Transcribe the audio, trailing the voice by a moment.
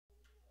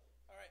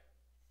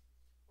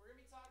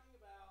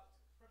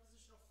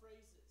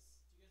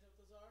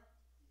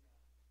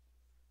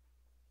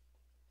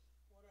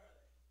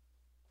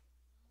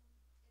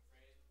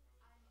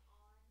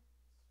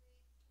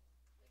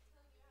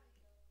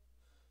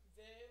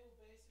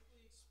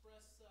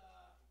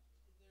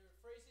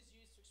phrases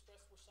used to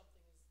express where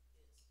something is in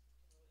relationship with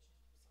something else. So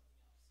kind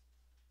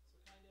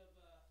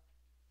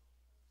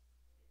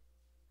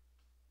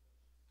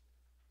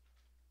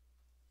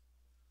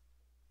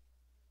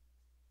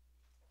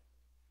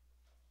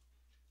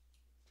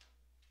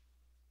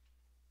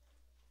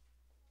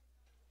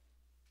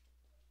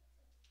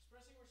of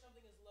expressing where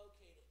something is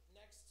located,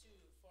 next to,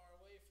 far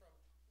away from,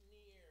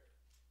 near,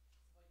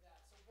 stuff like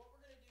that. So what we're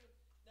going to do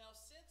now,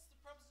 since the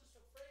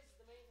prepositional phrases,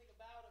 the main thing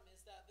about them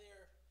is that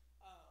they're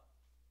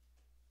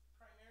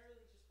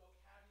primarily just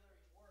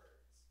vocabulary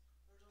words.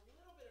 There's a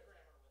little bit of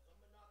grammar with them,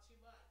 but not too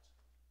much.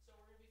 So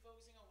we're going to be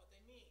focusing on what they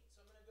mean.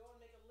 So I'm going to go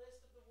and make a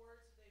list of the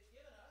words that they've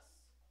given us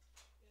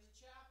in the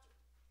chapter.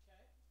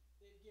 Okay?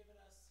 They've given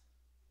us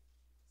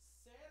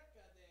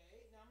cerca de.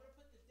 Now I'm going to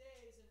put the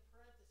days in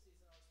parentheses,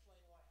 and I'll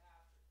explain why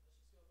after. Let's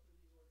just go through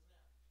these words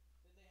now.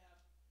 Then they have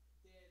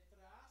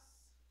detrás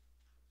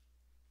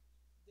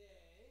de,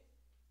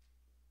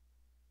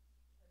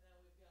 and then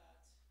we've got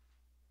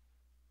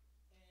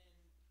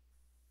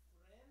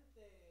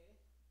enfrente de.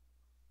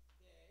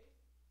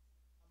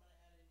 I'm going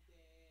to add in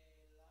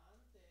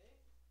delante de,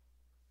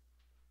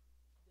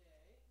 and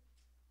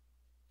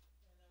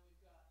then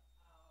we've got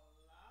al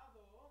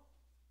lado de,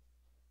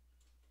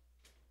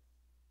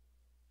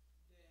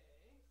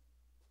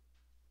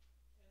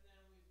 and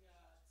then we've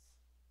got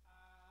a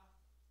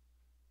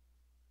la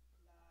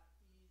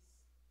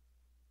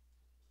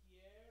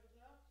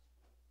izquierda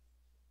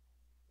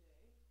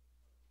de,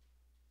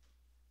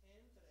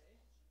 entre,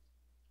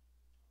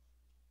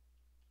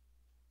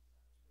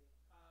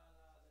 a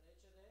la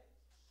derecha de,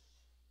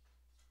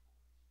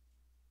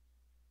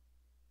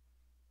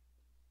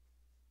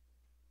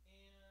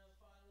 and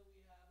finally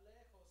we have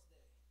lejos de.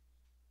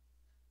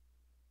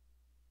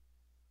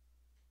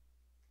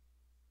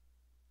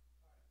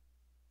 Alright.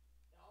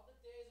 Now all the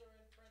days are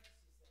in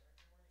parentheses there, and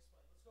we're going to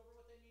explain. Let's go over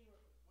what they mean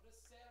real quick. What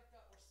does cerca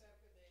or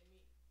cerca de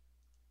mean?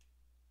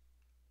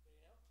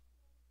 Anybody know?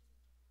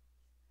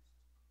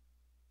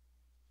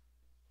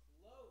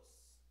 Close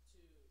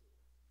to.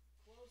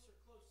 Close or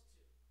close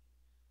to.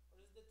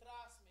 What does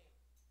detrás mean?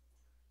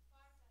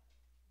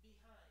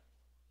 Behind.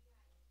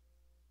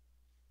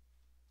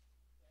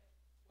 Okay.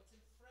 What's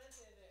in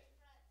frente de?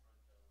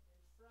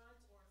 In front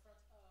or in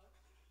front of.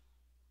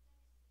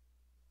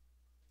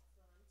 In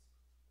front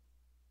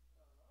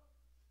of.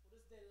 What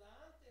does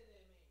delante de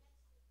mean?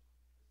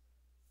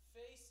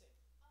 Facing.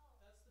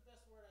 That's the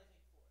best word I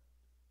think for it.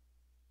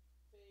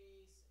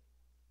 Facing.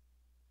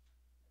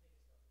 I think it's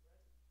covered,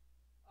 right?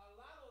 Al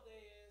lado de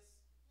is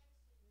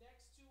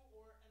next to,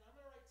 or, and I'm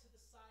going to write to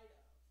the side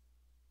of.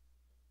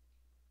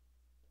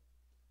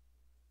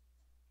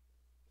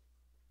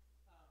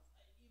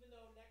 Even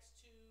though next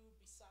to,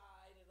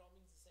 beside, it all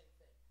means the same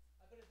thing.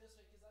 I put it this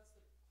way because that's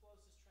the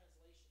closest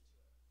translation to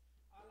it.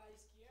 A la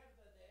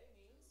izquierda de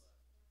means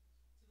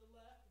to the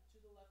left, or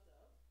to the left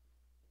of.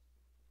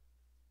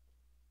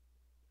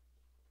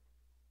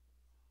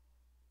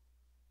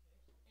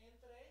 Okay.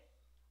 Entre.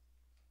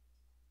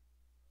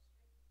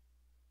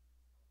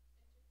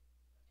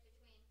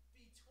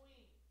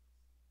 Between.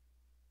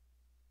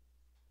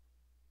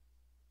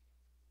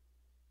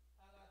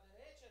 A la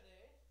derecha de.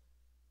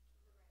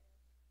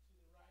 To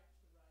the right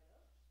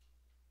of.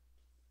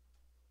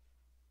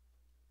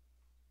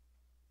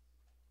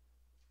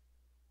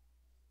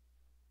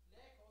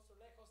 Lejos, or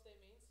lejos de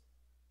means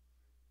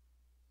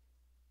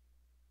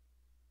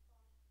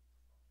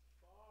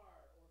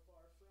far or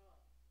far from.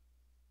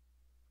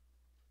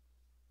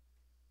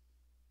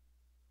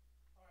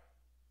 All right.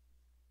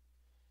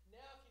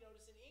 Now, if you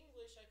notice in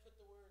English, I put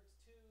the words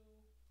to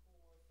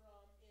or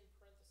from in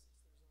parentheses.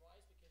 The reason why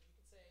is because you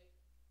can say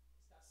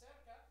está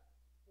cerca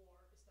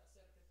or está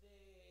cerca de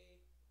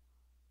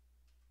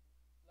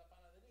la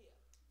panadería.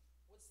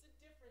 What's the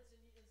difference in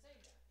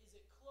saying that? Is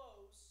it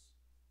close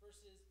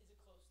versus is it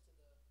close to the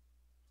bread store?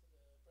 What's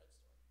the difference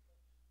in the use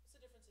of it?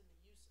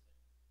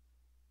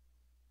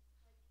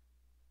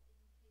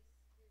 Like, in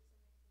case there's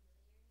something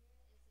familiar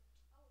here, is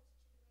it, oh, it's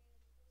to the way of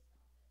the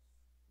post office.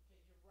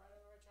 Okay, you're right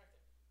on the right track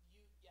there.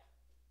 Yeah.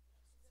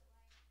 Is it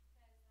like, because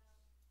you're close,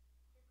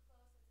 it's like where you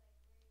are, like it's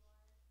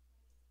close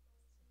to you,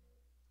 or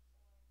close to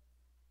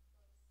somewhere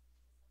else,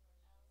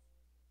 farther.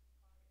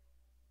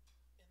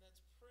 And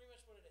that's pretty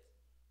much what it is.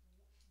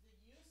 The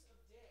use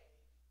of day,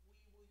 we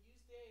will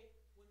use day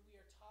when we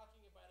are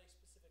talking about a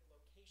specific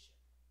location.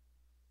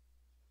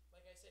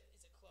 Like I said,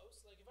 is it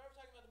close? Like if I were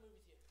talking about the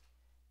movie theater,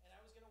 and I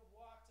was going to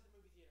walk to the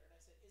movie theater, and I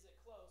said, is it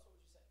close? What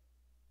would you say?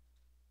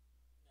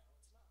 No,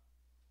 it's not.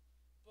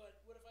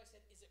 But what if I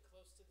said, is it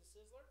close to the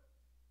Sizzler?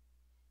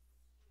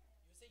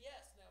 You would say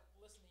yes. Now,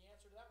 listen, the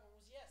answer to that one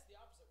was yes, the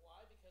opposite.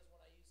 Why? Because when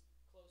I use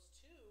close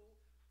to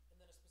and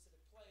then a specific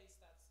place,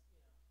 that's,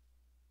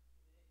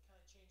 it kind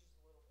of changes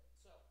a little bit.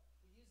 So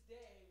we use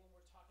day when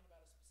we're talking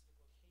about a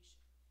specific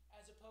location,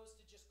 as opposed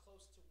to just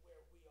close to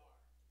where we are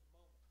at the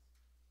moment.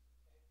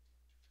 Okay?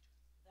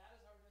 That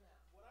is how we're doing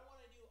that. What I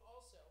want to do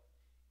also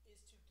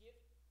is to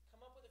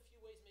come up with a few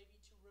ways maybe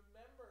to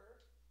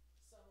remember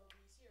some of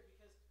these here,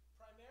 because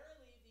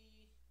primarily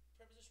the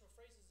prepositional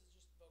phrases is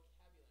just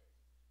vocabulary.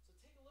 So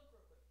take a look real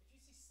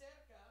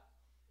cerca,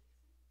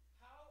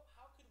 how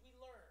could we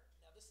learn?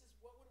 Now this is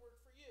what would work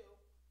for you.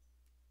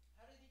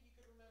 How do you think you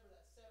could remember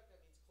that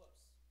cerca means close?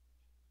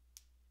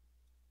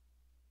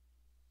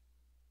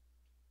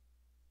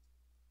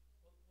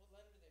 What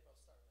letter do they both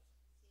start with?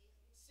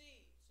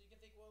 C. So you can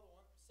think, well, the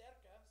one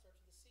cerca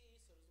starts with a C,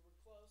 so does the word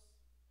close.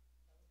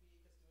 That would be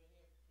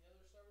because do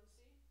any of the others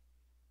start with a C?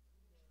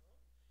 No.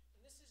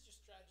 And this is just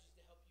strategies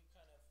to help you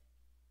kind of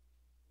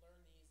learn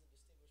these and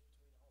distinguish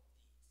between all of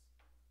these.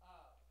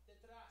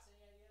 Detrás, any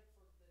idea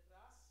for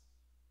detrás?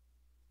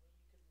 Way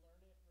you could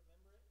learn it,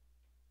 remember it?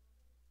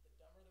 The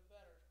dumber the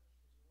better,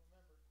 because you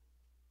remember.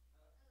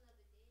 I don't know,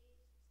 the days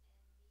and B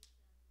sounds like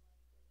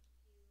if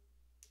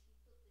you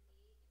put the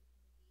D in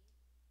between the B.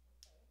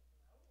 Okay,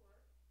 that would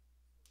work.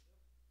 So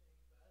there you go.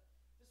 Getting bad.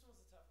 This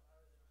one's a tough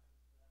one. I really don't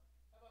have it for that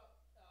one. How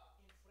about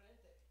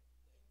enfrente?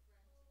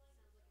 In front, it sounds like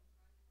in front.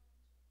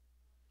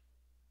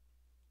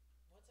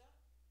 What's that?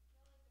 You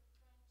know, like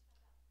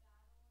the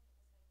French had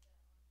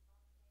that battle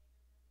and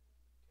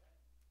it was like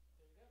the Entente, remember? Okay,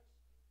 there you go.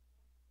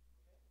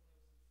 Okay, and it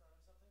was in front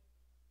of something.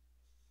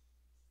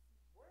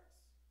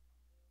 Works.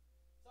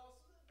 It's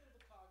also a bit of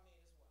a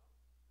cognate as well.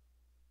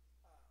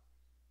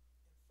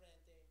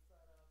 Enfrente, in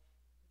front of.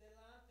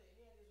 Delante,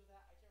 any ideas with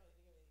that? I can't really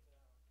think of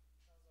anything for that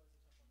one. That was always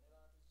a tough one.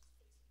 Delante is just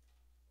facing in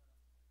front of.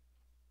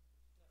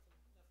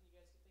 Nothing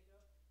you guys can think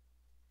of?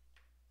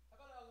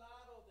 How about al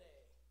lado de?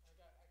 I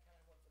kind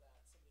of went for that.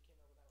 Somebody came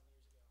up with that one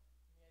years ago.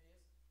 Any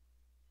ideas?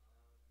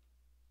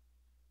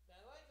 Now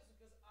I like this one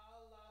because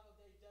al lado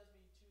de does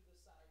mean to the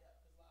side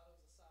up, because lado is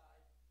the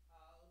side,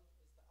 al is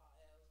the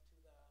al to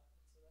the,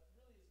 and so that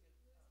really is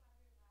good.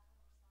 You always have your lat on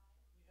your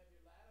side. You have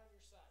your lat on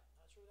your side.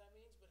 Not sure what that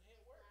means, but hey,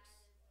 it works. Lat is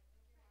like your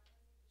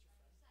friend.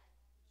 It's your On your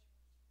friend. side.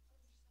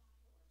 On your side.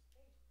 It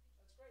works. Hey,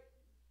 that's great.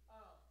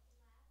 Lat.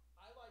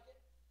 I like it.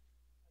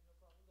 I have no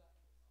problem with that.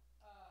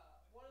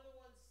 One of the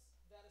ones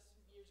that a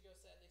student years ago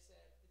said, they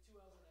said the two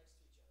L's are next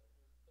to each other,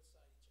 or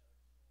beside each other,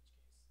 in which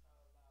case,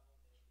 al lado de,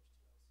 there's two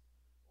L's.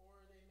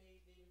 Or they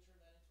even turned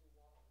that into a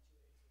wall, and two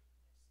A's are next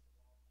to the wall.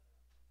 I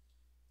don't know.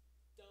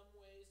 Dumb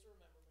ways to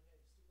remember, but hey,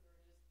 the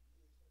stupider it is, the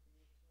easier it's going to be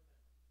to remember.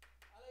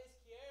 A la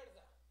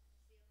izquierda.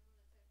 It's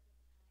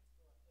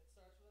the only one that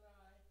starts with an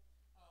I. It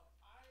starts with an I.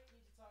 I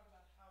need to talk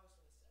about how this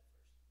one is said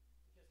first.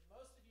 Because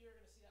most of you are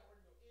going to see that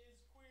word and go, is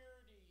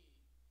queerdy.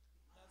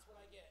 That's what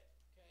I get.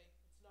 Okay?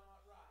 It's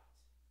not right.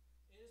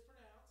 It is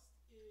pronounced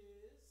is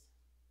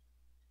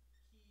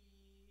key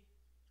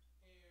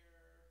air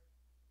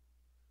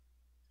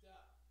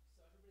da.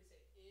 So everybody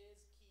say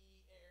is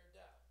key air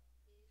da. Is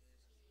key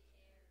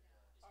air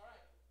da. All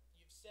right.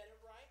 You've said it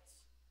right.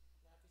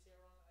 Now if you say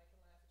it wrong, I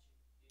can laugh at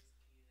you. Is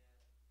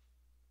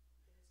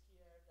key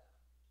air da.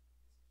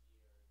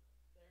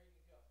 There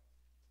you go.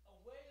 A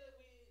way that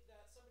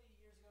somebody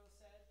years ago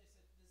said, they said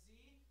the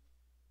Z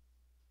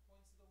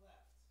points to the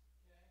left.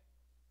 Okay?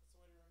 That's the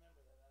way to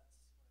remember that.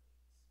 That's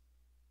what it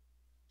means.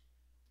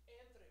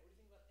 Entre. What do you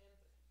think about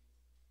entre?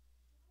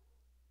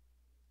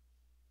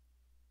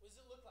 What does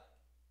it look like?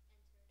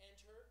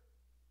 Enter.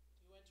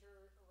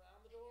 Enter. You enter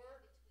around the And you're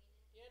door. in between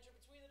it. You enter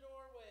between the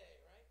doorway,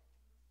 right?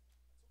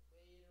 That's a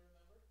way to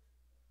remember.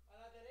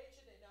 A la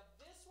derecha de. Now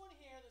this one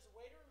here, there's a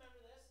way to remember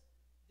this.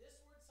 This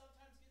word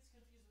sometimes gets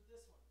confused with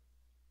this one.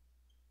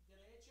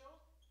 Derecho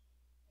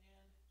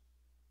and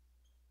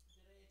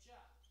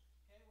derecha.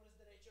 Okay, what is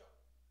derecho?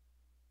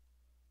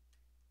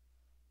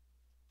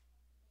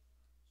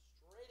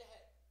 Straight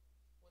ahead.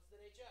 What's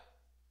derecha?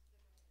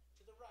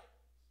 To the right.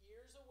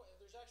 Here's a way.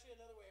 There's actually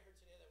another way I heard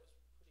today that was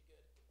pretty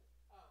good.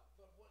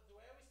 But the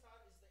way I always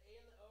thought is the A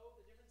and the O.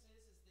 The difference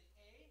is the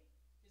A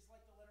is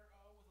like the letter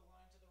O with a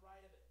line to the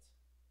right of it.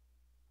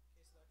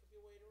 Okay, so that could be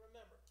a way to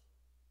remember.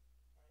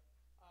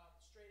 All right.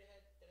 Straight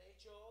ahead,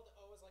 derecho. The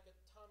O is like a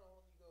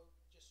tunnel, and you go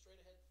just straight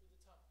ahead through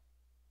the tunnel.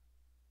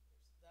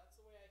 That's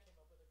the way I came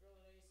up with it. A girl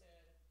today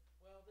said,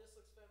 "Well, this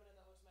looks feminine,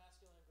 that looks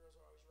masculine, and girls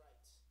are always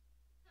right."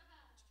 In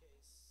which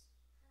case,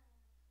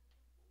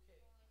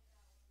 okay. I like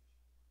that one.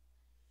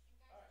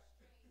 And guys All are right.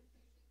 straight.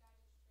 Usually guys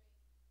are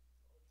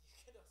straight. You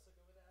could also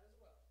go with that as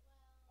well.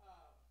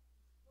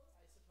 Well,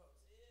 I suppose.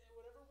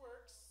 Whatever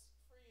works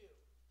for you.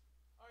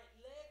 All right,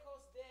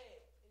 lejos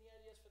de. Any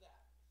ideas for that?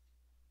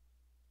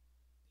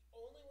 The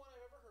only one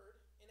I've ever heard,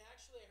 and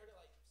actually I heard it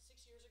like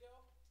 6 years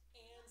ago,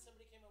 and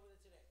somebody came up with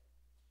it today.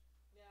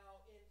 Now,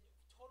 in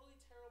totally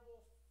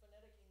terrible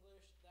phonetic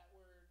English, that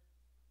word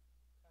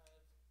kind of,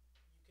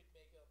 you could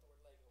make out the word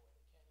Lego with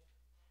it, can you? yeah.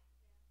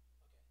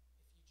 Okay.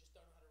 If you just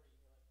don't know how to read,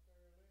 you're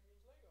like, it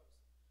means Legos.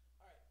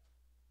 All right.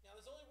 Now,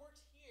 this only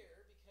works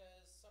here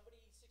because somebody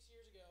 6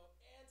 years ago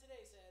and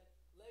today said,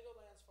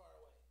 Legoland's far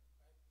away,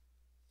 right?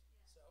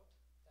 Yeah. So,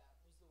 that was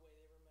the way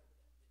they remembered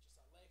it. They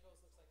just saw Legos,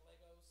 looks like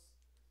Legos,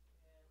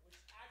 and which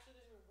actually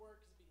doesn't even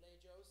work because